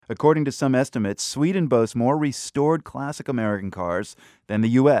According to some estimates, Sweden boasts more restored classic American cars than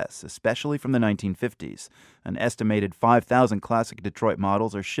the U.S., especially from the 1950s. An estimated 5,000 classic Detroit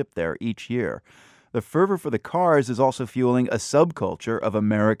models are shipped there each year. The fervor for the cars is also fueling a subculture of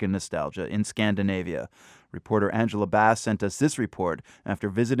American nostalgia in Scandinavia. Reporter Angela Bass sent us this report after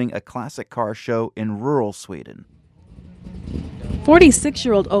visiting a classic car show in rural Sweden.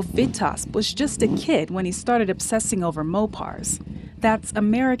 46-year-old Ulf Vittasp was just a kid when he started obsessing over Mopars. That's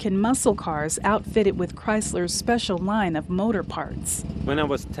American muscle cars outfitted with Chrysler's special line of motor parts. When I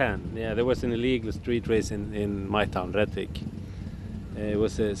was 10, there was an illegal street race in my town, Rättvik. It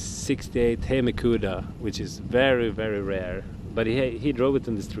was a 68 Hemikuda, which is very, very rare. But he drove it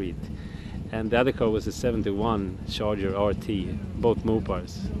in the street. And the other car was a 71 Charger RT, both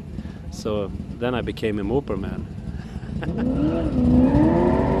Mopars. So then I became a Mopar man.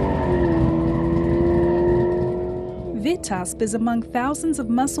 Vittasp is among thousands of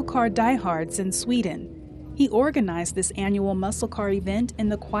muscle car diehards in Sweden. He organized this annual muscle car event in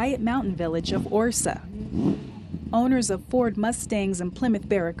the quiet mountain village of Orsa. Owners of Ford Mustangs and Plymouth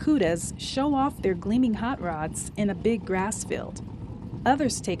Barracudas show off their gleaming hot rods in a big grass field.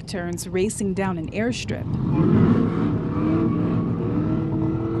 Others take turns racing down an airstrip.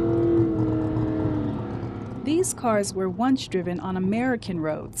 These cars were once driven on American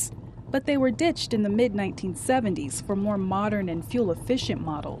roads, but they were ditched in the mid-1970s for more modern and fuel-efficient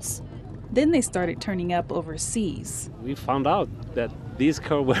models. Then they started turning up overseas. We found out that these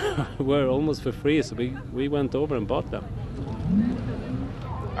cars were almost for free, so we went over and bought them.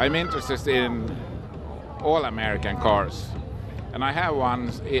 I'm interested in all American cars. And I have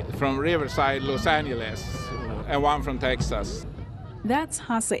one from Riverside, Los Angeles, and one from Texas. That's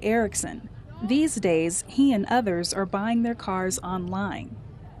Hasse Eriksson. These days, he and others are buying their cars online.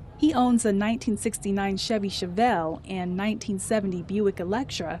 He owns a 1969 Chevy Chevelle and 1970 Buick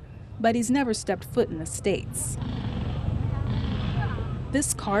Electra, but he's never stepped foot in the States.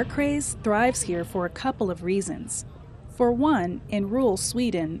 This car craze thrives here for a couple of reasons. For one, in rural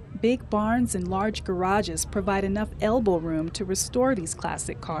Sweden, big barns and large garages provide enough elbow room to restore these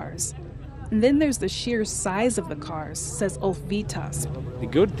classic cars. And then there's the sheer size of the cars, says Ulf Vittasp. The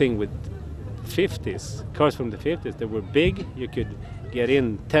good thing with cars from the 50s, they were big. You could get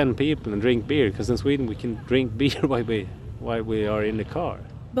in 10 people and drink beer, because in Sweden we can drink beer while we are in the car.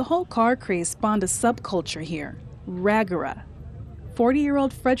 The whole car craze spawned a subculture here, Raggare.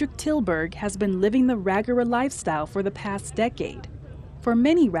 40-year-old Fredrik Tillberg has been living the Raggare lifestyle for the past decade. For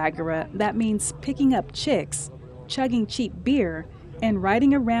many Raggare, that means picking up chicks, chugging cheap beer, and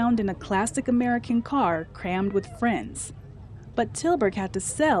riding around in a classic American car crammed with friends. But Tillberg had to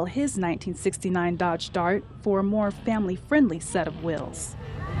sell his 1969 Dodge Dart for a more family-friendly set of wheels.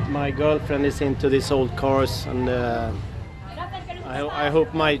 My girlfriend is into these old cars, and I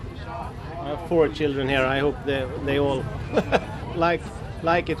hope I have 4 children here. I hope they all like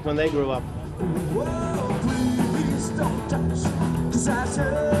it when they grow up.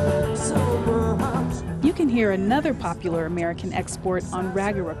 You can hear another popular American export on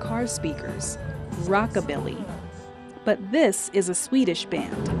Raggare car speakers, rockabilly. But this is a Swedish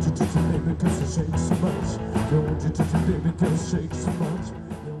band.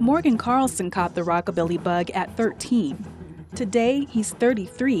 Morgan Carlson caught the rockabilly bug at 13. Today, he's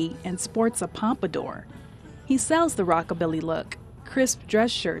 33 and sports a pompadour. He sells the rockabilly look, crisp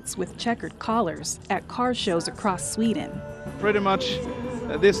dress shirts with checkered collars, at car shows across Sweden. Pretty much,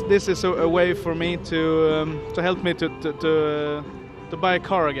 this is a way for me to help me to buy a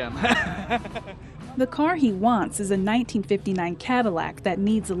car again. The car he wants is a 1959 Cadillac that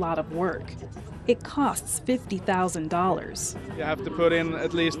needs a lot of work. It costs $50,000. You have to put in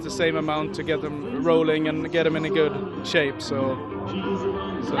at least the same amount to get them rolling and get them in a good shape. So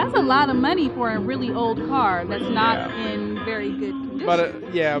that's a lot of money for a really old car that's not in very good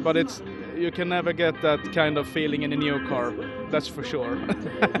condition. But it's you can never get that kind of feeling in a new car. That's for sure.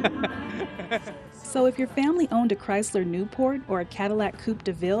 So if your family owned a Chrysler Newport or a Cadillac Coupe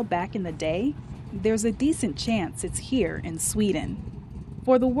de Ville back in the day, there's a decent chance it's here in Sweden.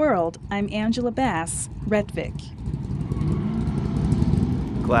 For The World, I'm Angela Bass, Rättvik.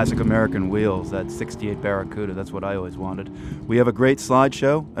 Classic American wheels, that 68 Barracuda, that's what I always wanted. We have a great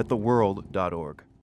slideshow at theworld.org.